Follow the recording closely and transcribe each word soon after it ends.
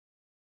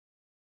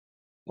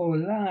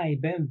Olá e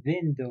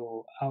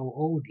bem-vindo ao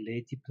Old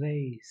Lady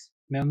Plays.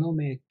 Meu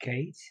nome é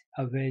Kate,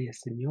 a velha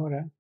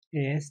senhora, e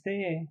este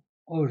é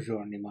o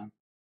Journeyman.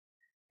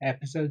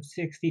 Episode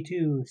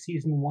 62,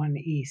 Season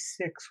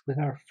 1E6 with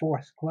our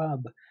fourth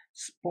club,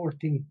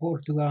 Sporting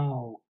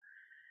Portugal.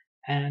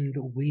 And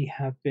we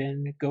have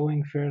been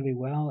going fairly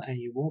well, and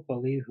you won't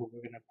believe who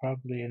we're going to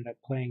probably end up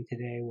playing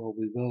today. Well,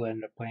 we will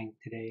end up playing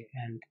today,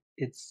 and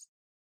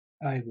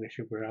I wish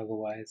it were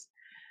otherwise.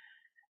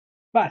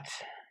 But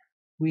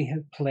we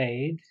have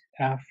played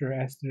after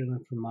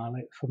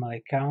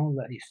Famalicão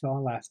that you saw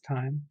last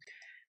time.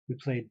 We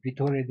played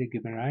Vitória de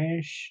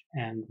Guimarães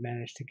and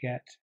managed to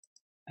get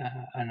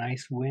a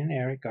nice win.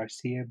 Eric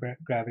Garcia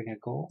grabbing a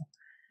goal.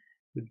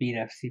 We beat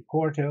FC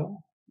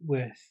Porto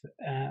with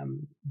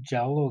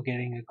Jallo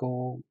getting a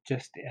goal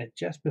just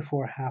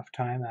before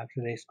halftime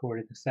after they scored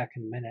at the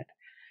second minute.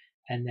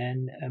 And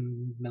then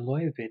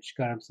Milojevic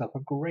got himself a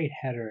great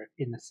header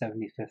in the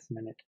 75th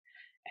minute,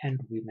 and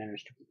we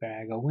managed to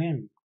bag a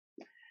win.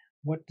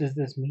 What does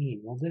this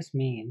mean? Well, this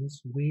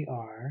means we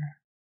are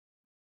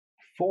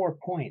 4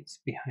 points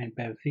behind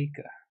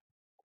Benfica.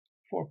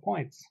 4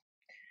 points.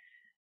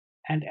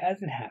 And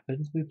as it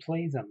happens, we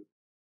play them.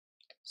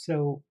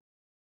 So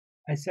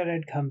I said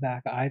I'd come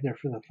back either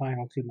for the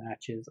final 2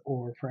 matches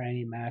or for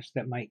any match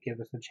that might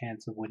give us a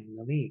chance of winning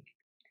the league.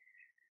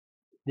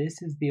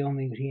 This is the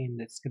only team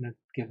that's going to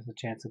give us a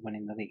chance of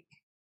winning the league.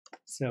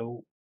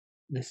 So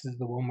this is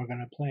the one we're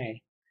going to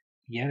play.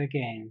 Yet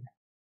again,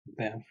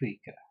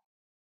 Benfica.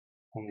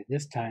 Only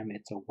this time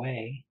it's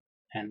away,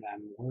 and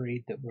I'm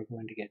worried that we're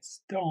going to get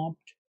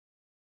stomped,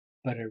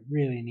 but I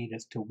really need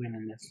us to win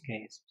in this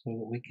case so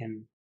that we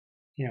can,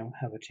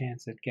 have a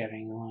chance at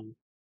getting on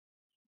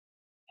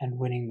and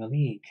winning the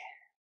league.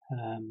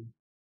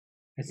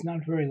 It's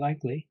not very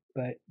likely,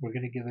 but we're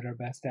going to give it our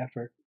best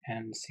effort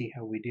and see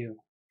how we do.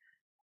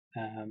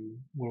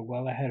 We're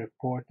well ahead of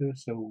Porto,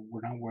 so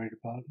we're not worried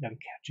about them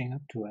catching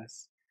up to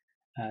us.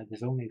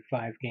 There's only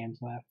 5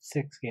 games left,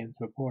 6 games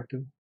for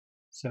Porto,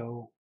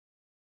 so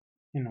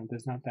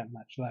there's not that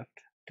much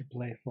left to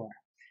play for.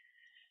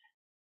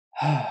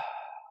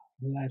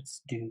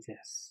 Let's do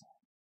this.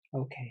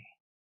 Okay.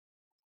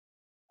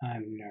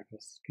 I'm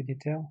nervous. Could you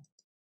tell?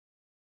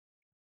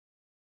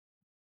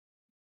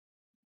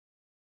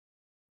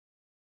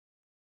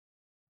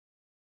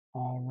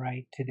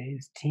 Alright,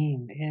 today's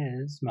team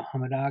is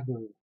Mohamed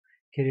Agu,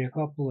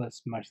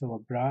 Kiriakopoulos, Marcelo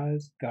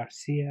Braz,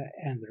 Garcia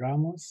and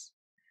Ramos,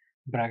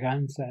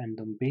 Braganza and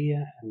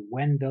Dumbia and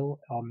Wendell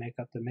all make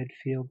up the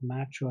midfield,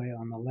 Machoy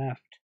on the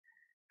left,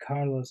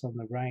 Carlos on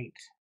the right,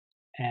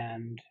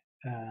 and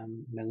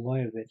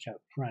Milojevic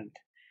up front.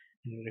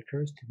 And it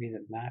occurs to me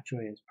that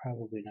Machoy is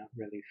probably not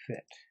really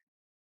fit.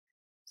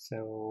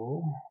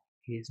 So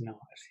he's not.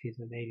 He's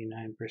at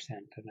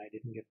 89%, and I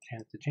didn't get a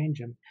chance to change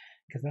him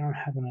because I don't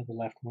have another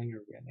left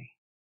winger really.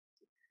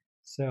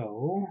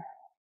 So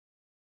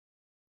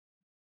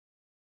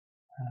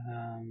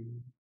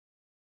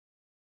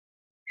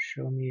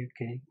show me you're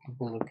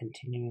capable of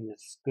continuing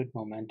this good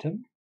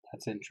momentum.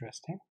 That's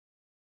interesting.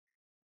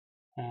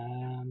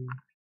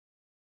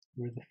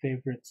 We're the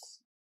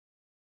favorites.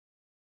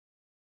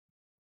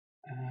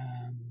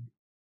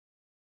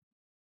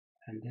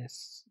 And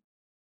this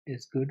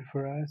is good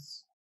for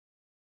us.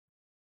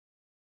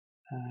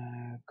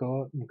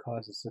 Go out and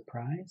cause a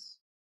surprise.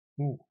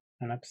 Ooh,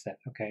 an upset.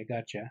 Okay,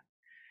 gotcha.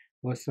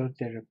 Vou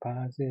ter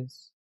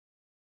pazes.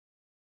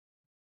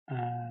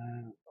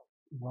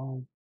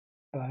 Vão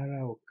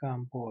para o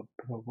campo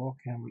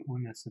provocam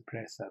uma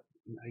surpresa.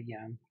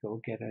 Young, go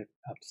get it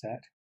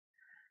upset.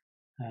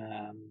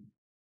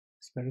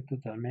 Espero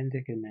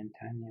totalmente que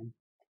mantenham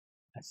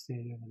a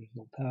série de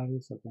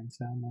resultados.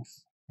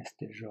 Avançamos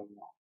este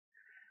jogo.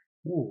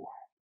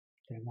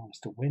 They want us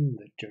to win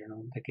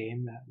the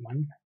game, that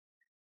one.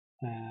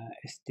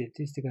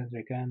 Estadísticas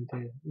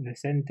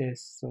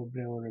recentes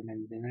sobre o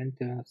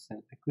rendimiento de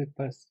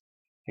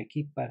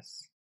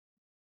equipas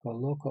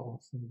coloca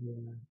os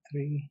en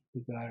 3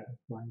 lugar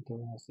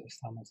cuando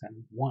estamos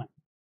en 1.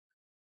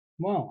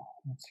 Well,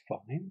 that's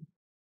fine.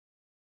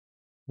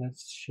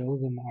 Let's show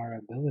them our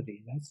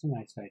ability. That's a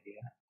nice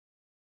idea.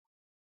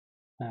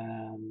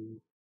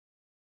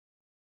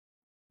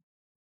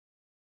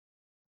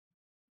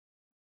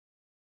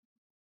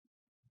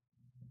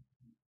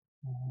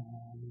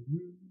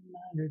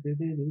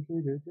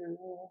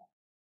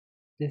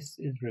 This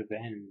is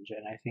revenge,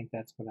 and I think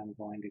that's what I'm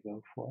going to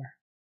go for.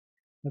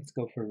 Let's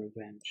go for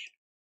revenge.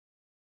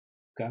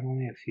 Got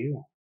only a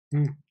few.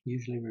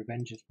 Usually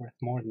revenge is worth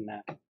more than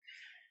that.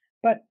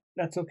 But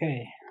that's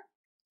okay.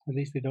 At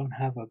least we don't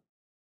have a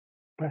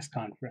press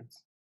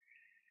conference.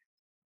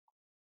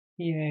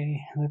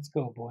 Yay, let's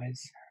go,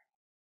 boys.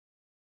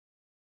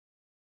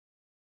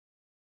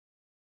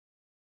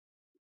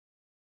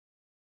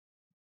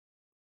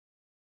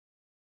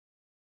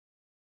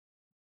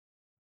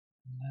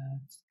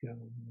 Let's go,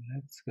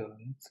 let's go,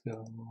 let's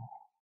go.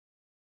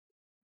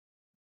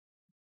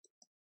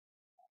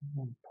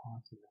 I'm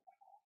positive.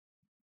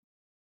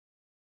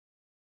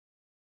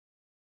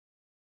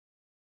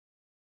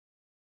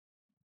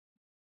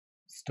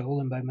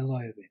 Stolen by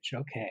Milojevic.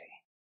 Okay.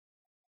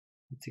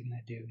 What's he going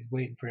to do? He's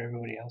waiting for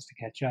everybody else to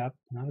catch up.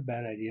 Not a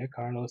bad idea.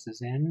 Carlos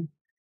is in,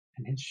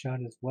 and his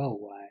shot is well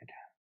wide.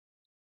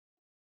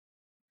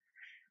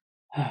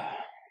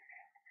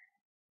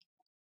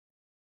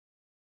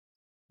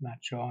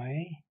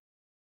 Machoy.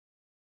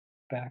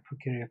 Back for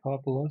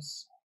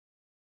Kyriakopoulos.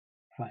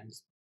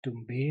 Finds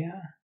Doumbia.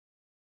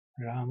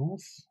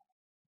 Ramos.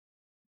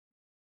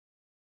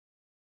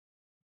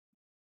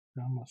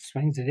 Ramos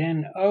swings it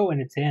in. Oh,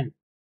 and it's in.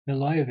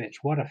 Milojevic,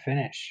 what a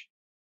finish.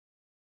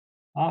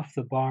 Off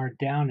the bar,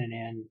 down and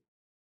in.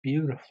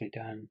 Beautifully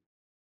done.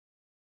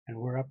 And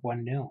we're up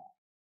 1-0.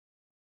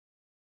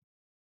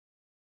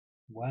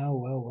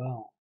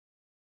 Well.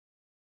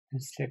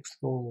 His 6th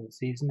goal of the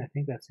season. I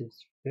think that's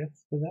his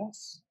 5th with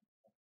us.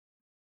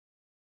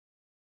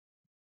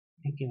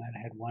 I think he might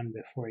have had one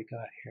before he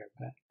got here,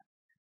 but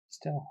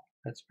still,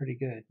 that's pretty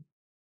good.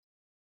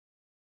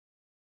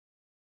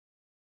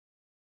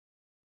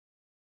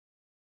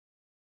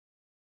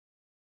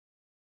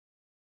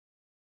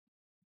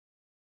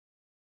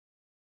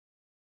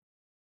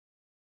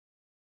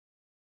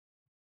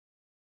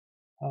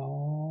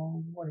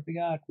 Oh, what have we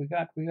got? We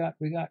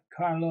got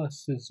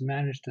Carlos has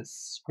managed to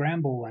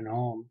scramble one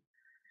home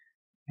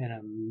in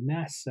a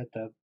mess at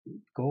the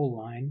goal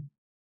line.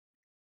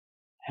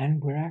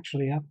 And we're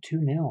actually up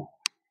 2-0.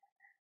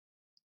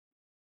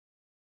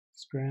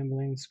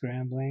 Scrambling,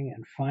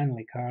 and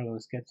finally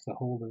Carlos gets the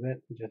hold of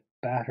it and just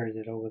batters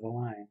it over the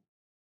line.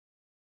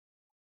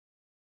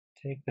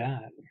 Take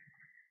that.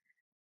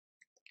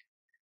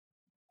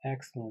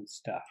 Excellent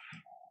stuff.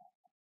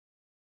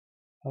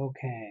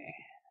 Okay.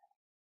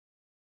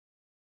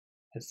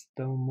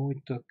 Estou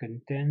muito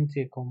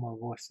contente com a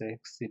vossa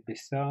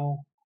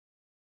exibição.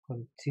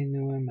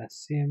 Continuem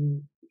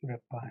assim,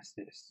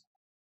 rapazes.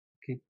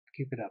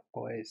 Keep it up,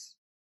 boys.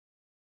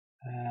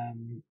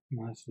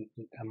 Nós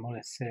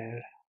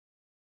amolecer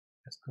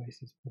as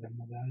coisas podem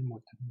mudar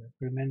muito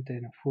rapidamente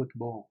no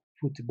futebol.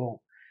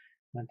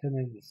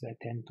 Mantenham-se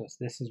atentos.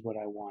 This is what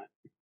I want.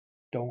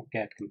 Don't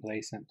get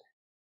complacent.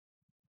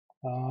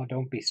 Oh,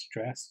 don't be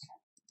stressed.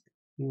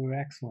 You were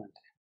excellent.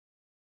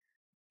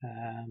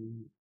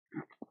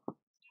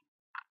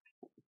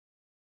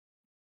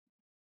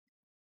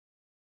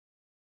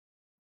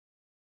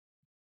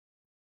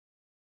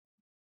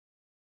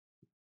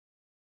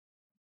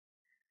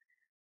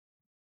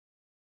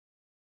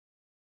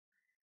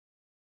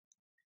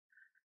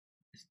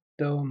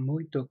 Estou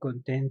muito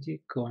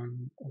contente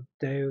com o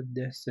teu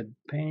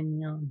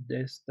desempenho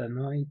desta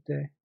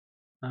noite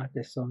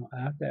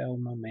até o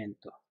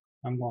momento.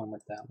 I'm going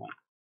with that one.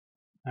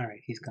 All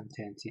right, he's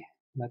contente.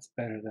 That's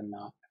better than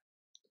not.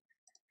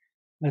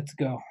 Let's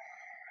go.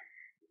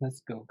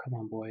 Come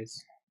on,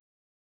 boys.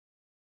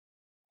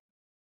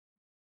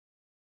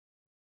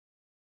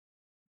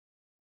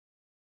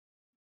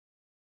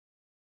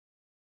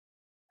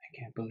 I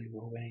can't believe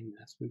we're winning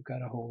this. We've got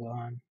to hold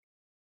on.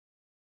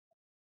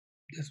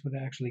 This would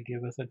actually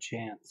give us a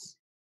chance.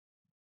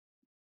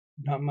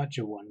 Not much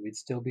of one. We'd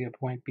still be a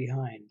point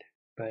behind,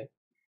 but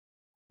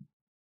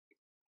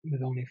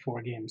with only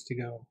 4 games to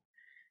go.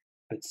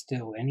 But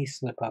still, any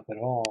slip up at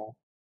all,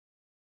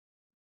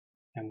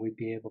 and we'd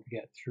be able to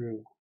get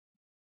through.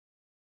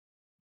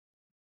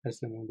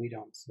 Assuming we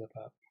don't slip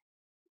up.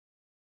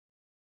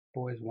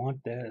 Boys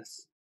want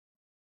this.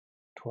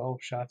 12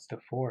 shots to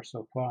 4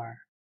 so far.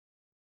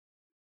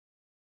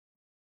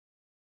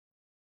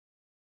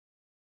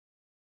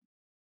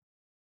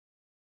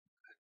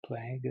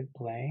 Good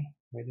play.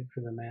 Waited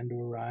for the man to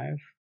arrive.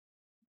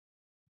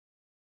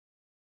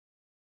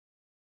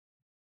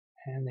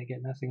 And they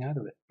get nothing out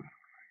of it.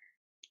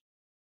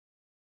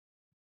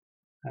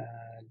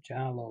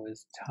 Jallo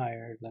is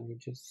tired. Let me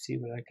just see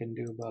what I can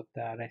do about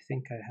that. I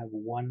think I have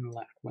one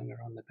left winger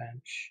on the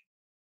bench,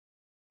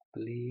 I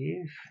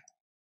believe.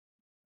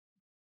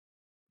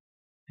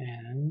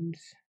 And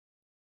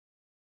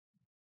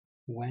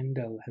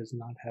Wendell has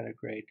not had a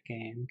great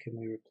game. Can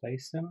we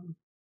replace him?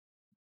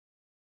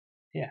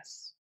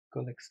 Yes,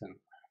 Gullikson.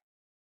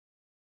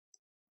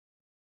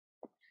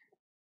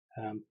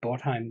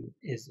 Botheim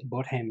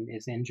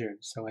is injured,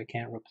 so I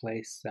can't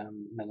replace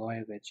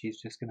Milojevic.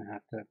 He's just going to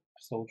have to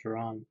soldier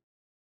on.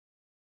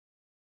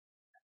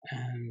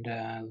 And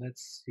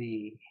let's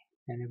see,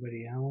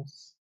 anybody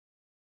else?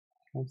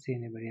 I don't see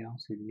anybody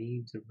else who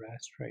needs a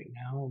rest right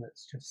now.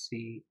 Let's just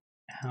see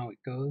how it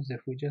goes if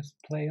we just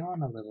play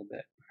on a little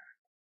bit.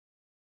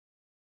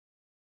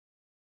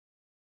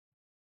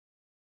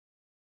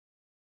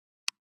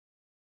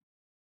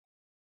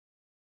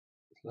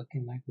 It's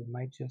looking like we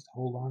might just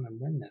hold on and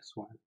win this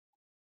one.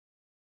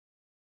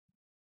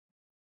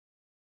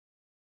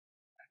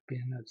 That'd be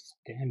an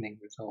outstanding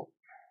result.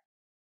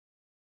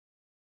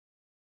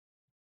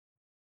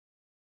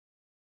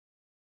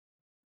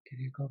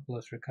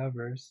 Kyriakopoulos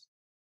recovers.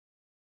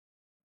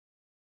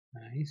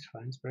 Nice,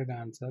 finds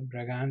Braganza.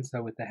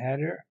 Braganza with the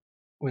header,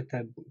 with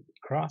the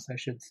cross, I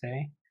should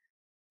say.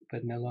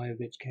 But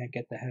Milojevic can't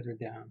get the header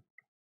down.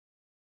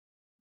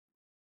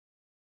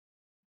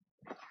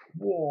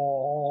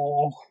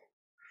 Whoa!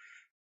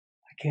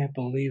 I can't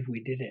believe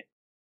we did it.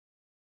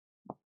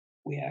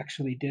 We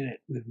actually did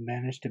it. We've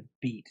managed to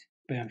beat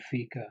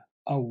Benfica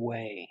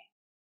away.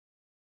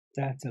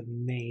 That's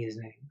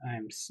amazing. I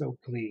am so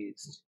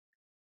pleased.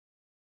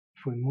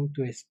 Foi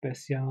muito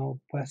especial,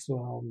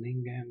 pessoal.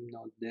 Ninguém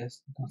nos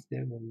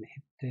deu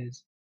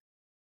hiptes.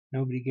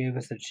 Nobody gave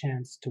us a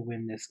chance to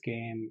win this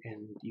game,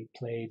 and you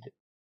played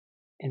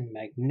in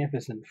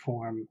magnificent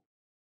form.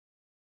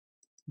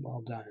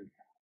 Well done.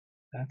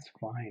 That's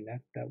fine.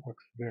 That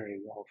works very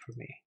well for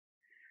me.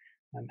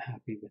 I'm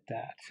happy with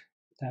that.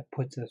 That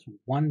puts us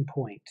 1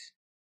 point,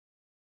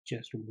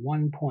 just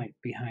 1 point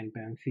behind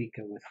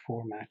Benfica with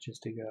 4 matches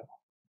to go.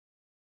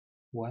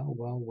 Well,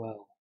 well,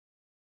 well.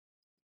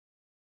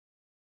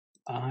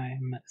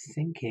 I'm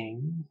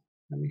thinking,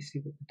 let me see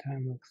what the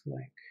time looks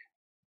like.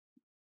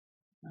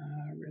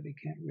 I really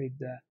can't read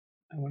that.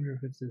 I wonder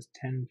if it says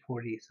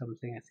 10:40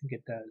 something. I think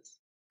it does.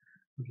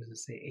 Or does it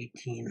say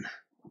 18?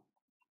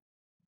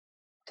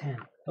 10.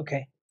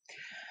 Okay.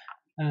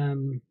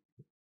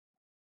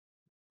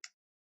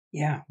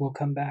 Yeah, we'll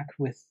come back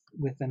with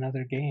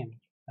another game,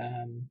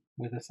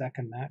 with a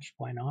second match.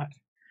 Why not?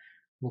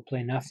 We'll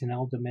play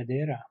Nacional de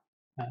Madeira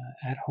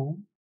at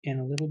home in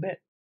a little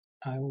bit.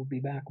 I will be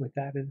back with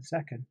that in a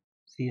second.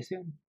 See you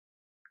soon.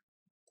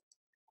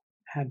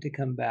 Had to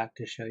come back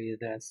to show you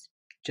this,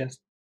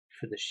 just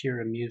for the sheer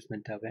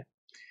amusement of it.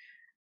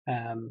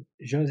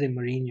 Jose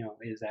Mourinho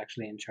is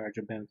actually in charge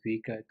of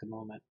Benfica at the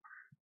moment,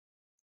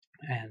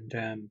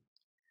 and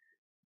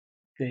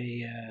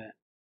they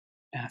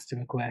asked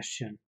him a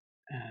question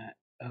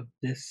of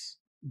this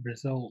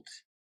result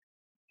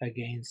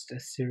against a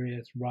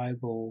serious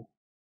rival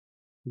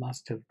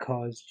must have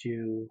caused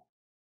you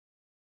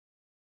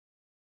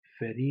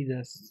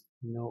feridas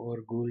no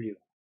orgullo.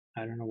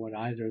 I don't know what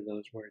either of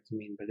those words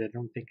mean, but I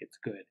don't think it's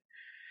good.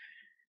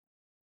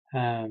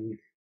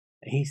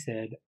 He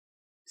said,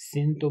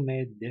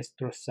 "Síntome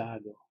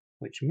destrozado,"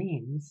 which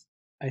means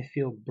I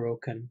feel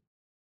broken.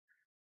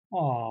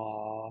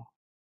 Aww,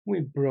 we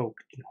broke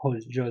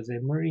Jose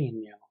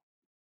Mourinho.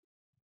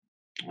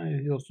 I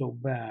feel so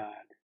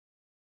bad.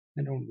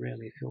 I don't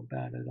really feel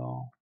bad at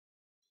all.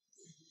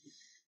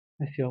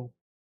 I feel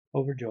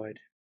overjoyed.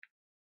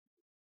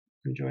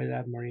 Enjoy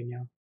that,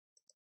 Mourinho.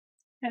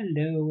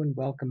 Hello and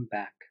welcome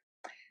back.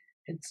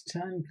 It's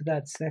time for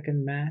that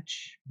second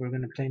match. We're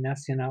going to play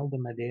Nacional de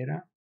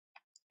Madeira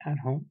at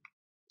home.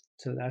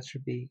 So that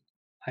should be,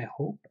 I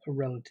hope, a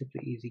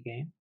relatively easy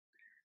game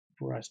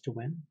for us to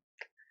win.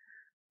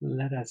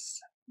 Let us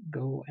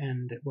go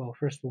and, well,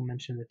 first we'll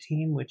mention the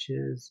team, which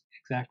is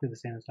exactly the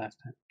same as last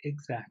time.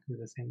 Exactly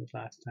the same as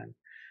last time.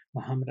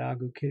 Mohamed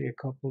Agu,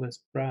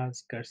 Kiriakopoulos,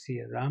 Braz,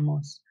 Garcia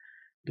Ramos,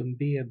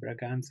 Dumbia,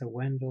 Braganza,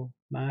 Wendell,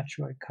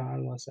 Machoy,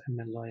 Carlos, and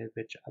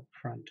Milojevic up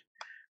front.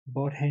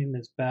 Botheim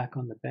is back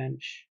on the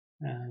bench.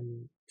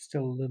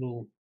 Still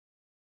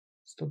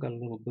got a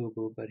little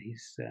boo-boo, but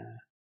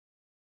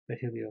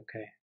he'll be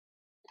okay.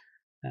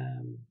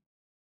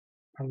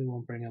 Probably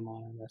won't bring him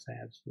on unless I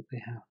absolutely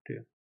have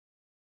to.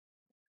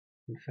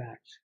 In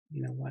fact,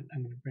 you know what?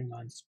 I'm going to bring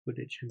on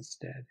Spudic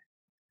instead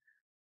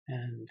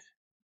and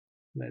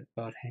let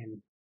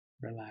Botheim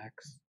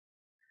relax.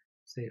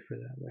 Safer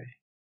that way.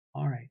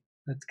 Alright,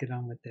 let's get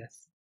on with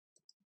this.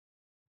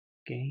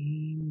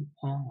 Game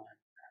on.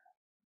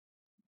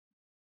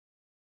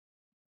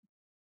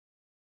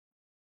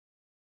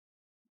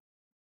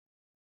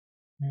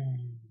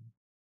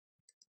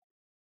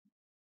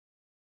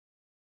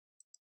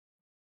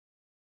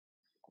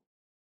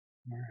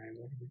 Alright,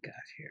 what do we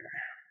got here?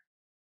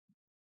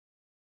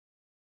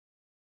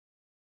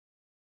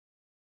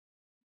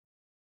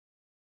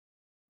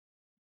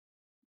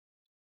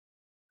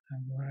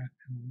 Agora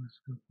que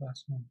o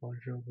próximo bom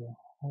jogo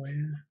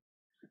Roya.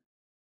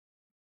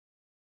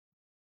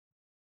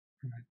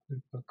 Na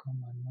culpa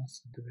como a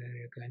nossa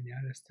deveria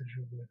ganhar este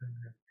jogo.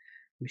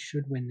 We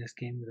should win this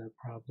game without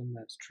problem,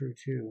 that's true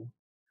too.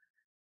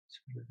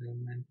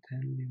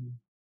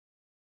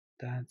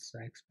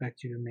 I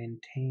expect you to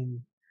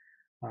maintain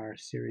our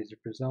series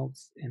of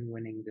results in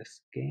winning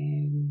this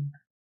game.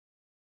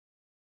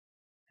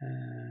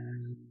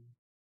 And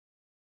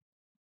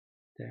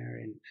they're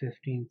in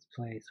 15th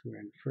place, we're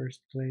in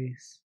first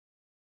place,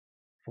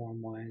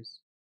 form-wise.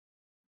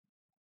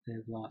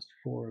 They've lost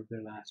 4 of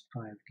their last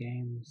 5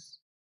 games.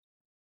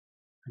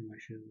 And we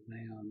should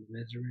lay on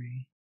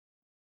misery.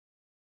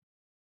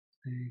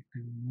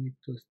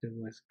 Muitos de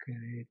vos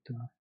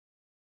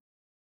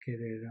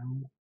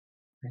quererão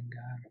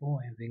vingar. Oh,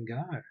 and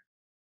vingar.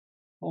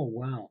 Oh,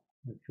 wow.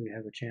 If we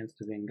have a chance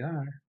to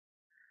vingar,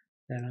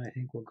 then I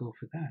think we'll go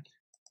for that.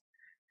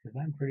 Because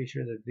I'm pretty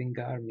sure that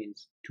vingar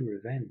means to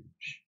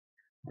revenge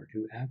or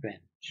to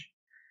avenge.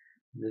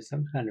 There's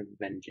some kind of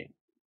venging.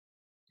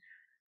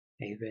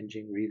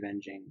 Avenging,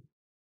 revenging,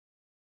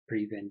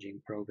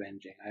 prevenging,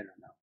 provenging, I don't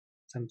know.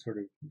 Some sort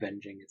of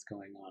venging is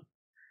going on.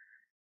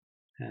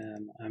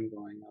 I'm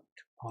going up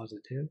to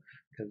positive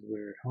because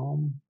we're at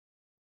home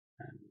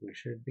and we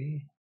should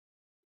be.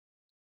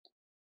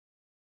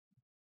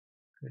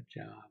 Good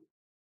job.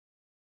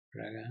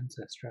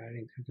 Braganza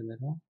striding through the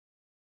middle.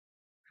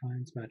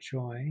 finds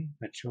Machoy.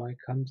 Machoy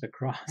comes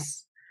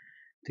across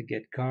to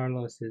get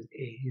Carlos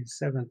his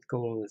 7th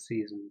goal of the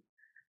season.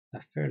 A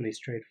fairly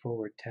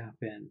straightforward tap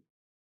in.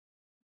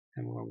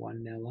 And we're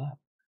 1-0 up.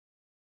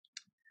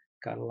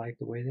 Gotta like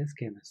the way this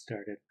game has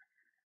started.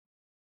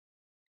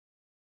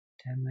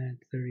 10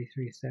 minutes,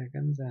 33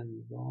 seconds, and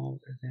the ball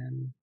is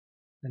in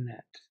the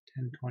net.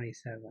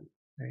 10:27.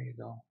 There you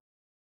go.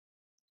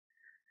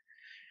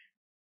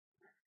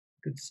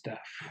 Good stuff.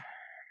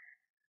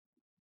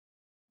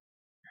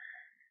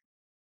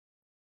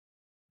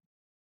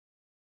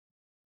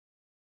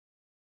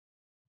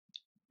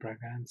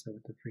 Braganza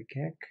with the free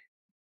kick.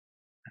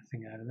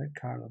 Nothing out of it.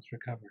 Carlos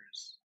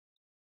recovers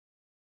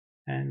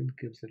and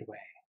gives it away.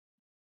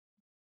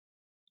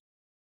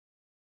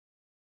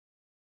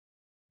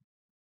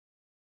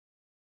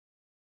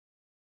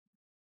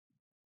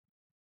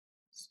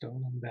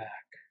 Stolen back.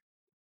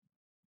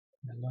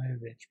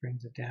 Milojevic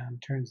brings it down,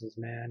 turns his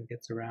man,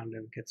 gets around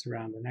him, gets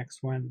around the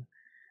next one,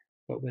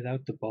 but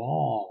without the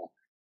ball.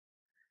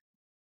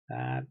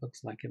 That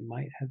looks like it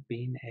might have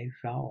been a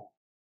foul.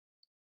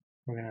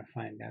 We're going to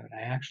find out.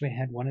 I actually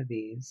had one of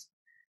these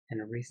in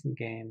a recent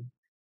game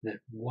that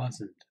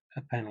wasn't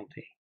a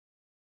penalty.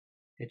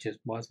 It just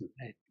wasn't.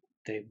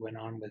 They went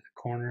on with a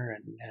corner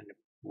and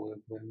we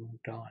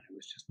moved on. It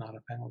was just not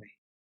a penalty.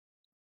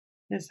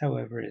 This,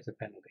 however, is a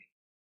penalty.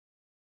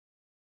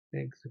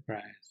 Big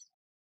surprise.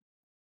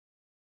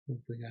 Who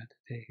we got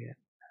to take it?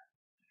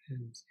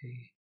 Didn't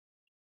see.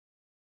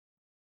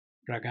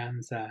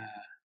 Braganza,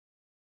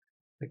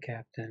 the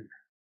captain,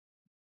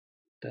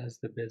 does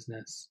the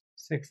business.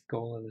 6th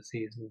goal of the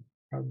season.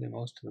 Probably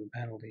most of them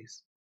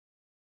penalties.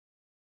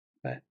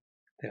 But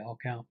they all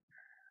count.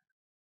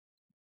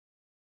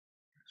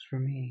 Works for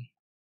me.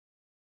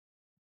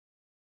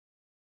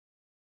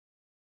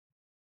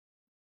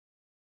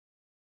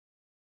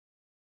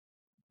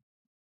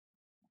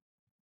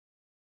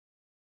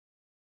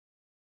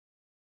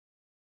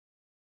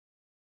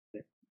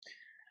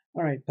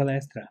 All right,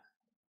 Palestra.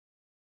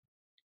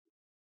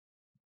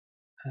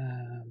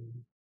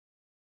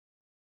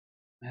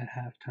 At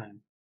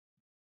halftime.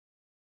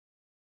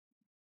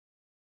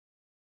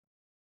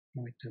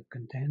 Muito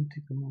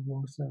contente como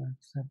você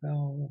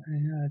sabeu.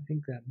 Yeah, I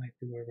think that might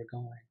be where we're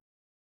going.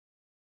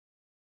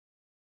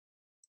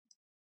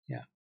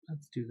 Yeah,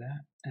 let's do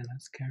that and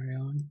let's carry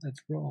on.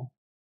 Let's roll.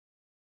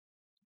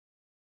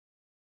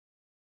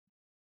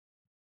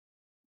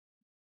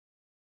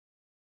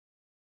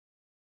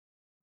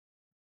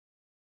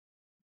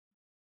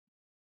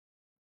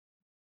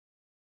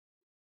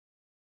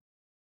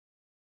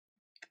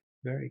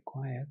 Very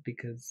quiet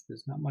because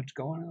there's not much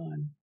going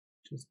on.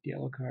 Just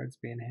yellow cards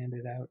being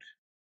handed out.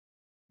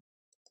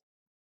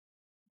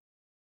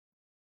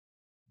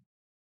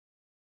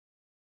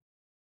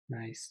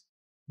 Nice.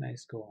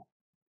 Nice goal.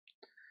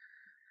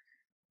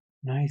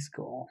 Nice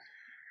goal.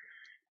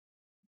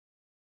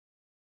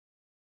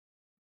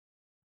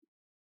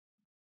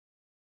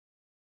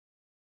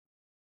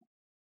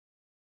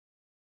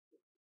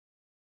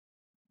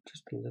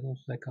 Just a little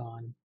flick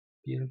on.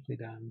 Beautifully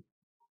done.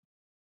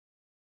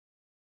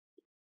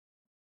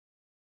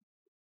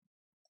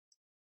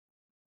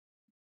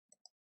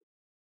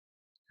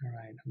 All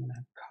right, I'm going to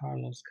have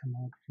Carlos come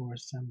out for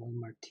Samuel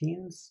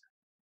Martins.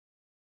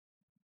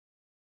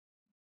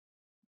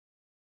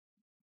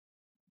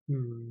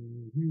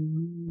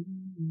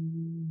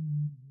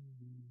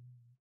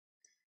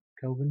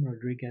 Kelvin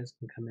Rodriguez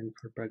can come in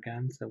for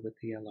Braganza with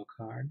the yellow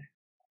card.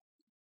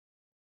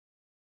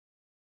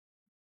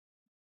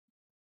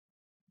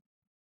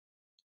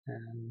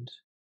 And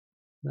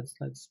let's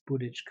let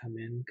Spudic come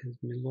in because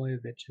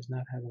Milojevic is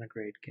not having a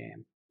great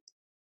game.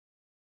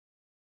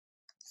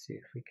 Let's see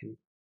if we can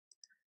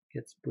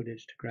get Spudic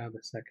to grab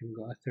a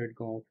third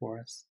goal for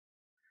us.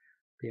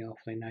 Be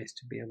awfully nice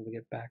to be able to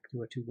get back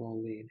to a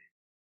 2-goal lead.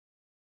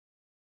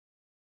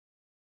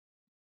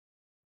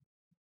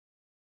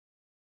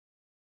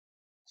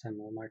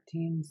 Samuel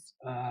Martins.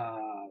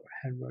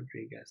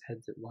 Rodriguez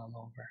heads it well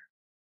over.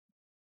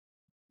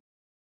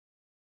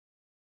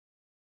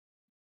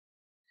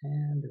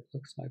 And it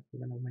looks like we're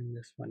going to win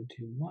this one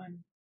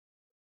 2-1,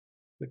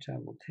 which I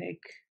will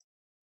take.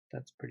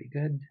 That's pretty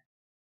good.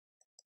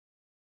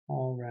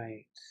 All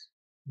right.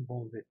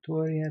 Buon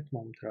vittoria,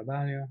 buon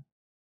trabalho.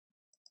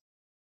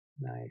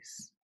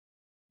 Nice.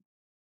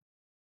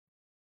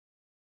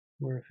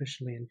 We're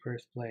officially in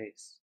first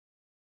place,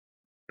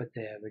 but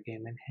they have a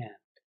game in hand.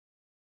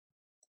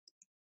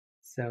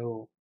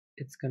 So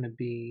it's going to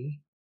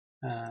be,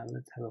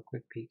 let's have a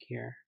quick peek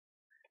here.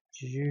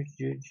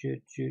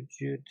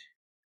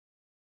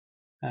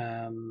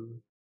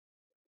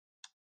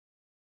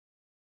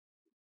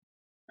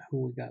 Who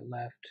we got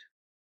left?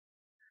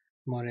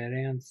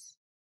 Moreirense,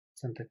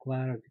 Santa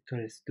Clara,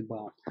 Vitória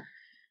Setúbal.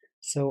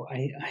 So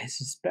I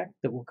suspect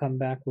that we'll come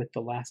back with the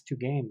last 2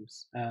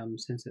 games,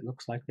 since it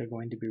looks like they're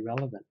going to be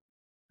relevant.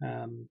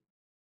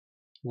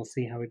 We'll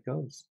see how it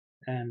goes,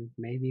 and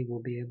maybe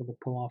we'll be able to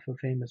pull off a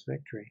famous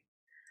victory.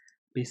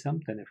 Be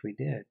something if we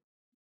did.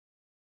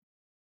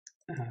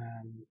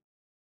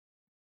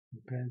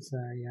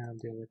 Prensa, yeah, I'll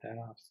deal with that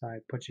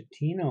offside.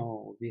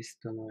 Pochettino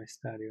visto no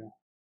estadio.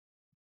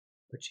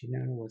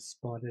 Pochettino was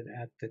spotted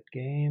at the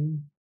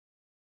game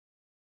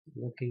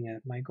looking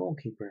at my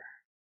goalkeeper.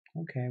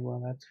 Okay, well,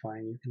 that's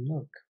fine. You can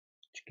look,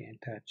 but you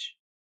can't touch.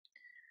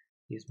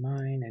 He's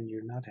mine, and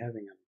you're not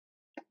having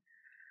him.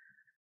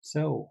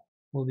 So,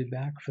 we'll be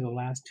back for the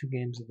last 2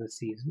 games of the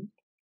season,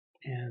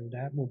 and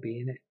that will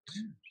be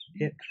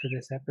it for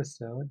this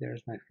episode.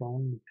 There's my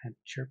phone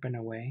chirping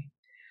away.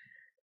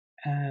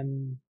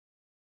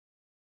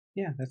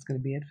 Yeah, that's going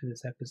to be it for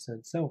this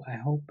episode. So I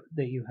hope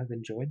that you have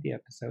enjoyed the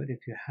episode.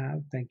 If you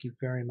have, thank you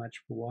very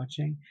much for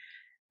watching.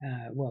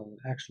 Well,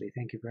 actually,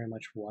 thank you very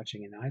much for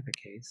watching in either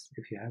case.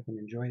 If you haven't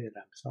enjoyed it,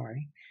 I'm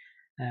sorry.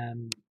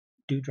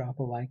 Do drop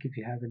a like if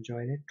you have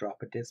enjoyed it.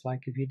 Drop a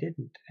dislike if you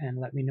didn't, and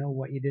let me know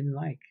what you didn't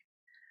like.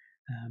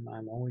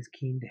 I'm always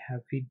keen to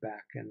have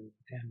feedback, and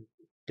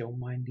don't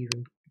mind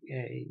even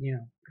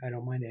I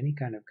don't mind any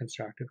kind of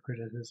constructive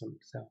criticism.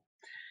 So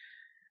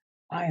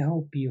I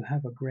hope you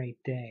have a great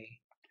day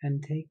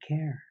and take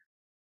care.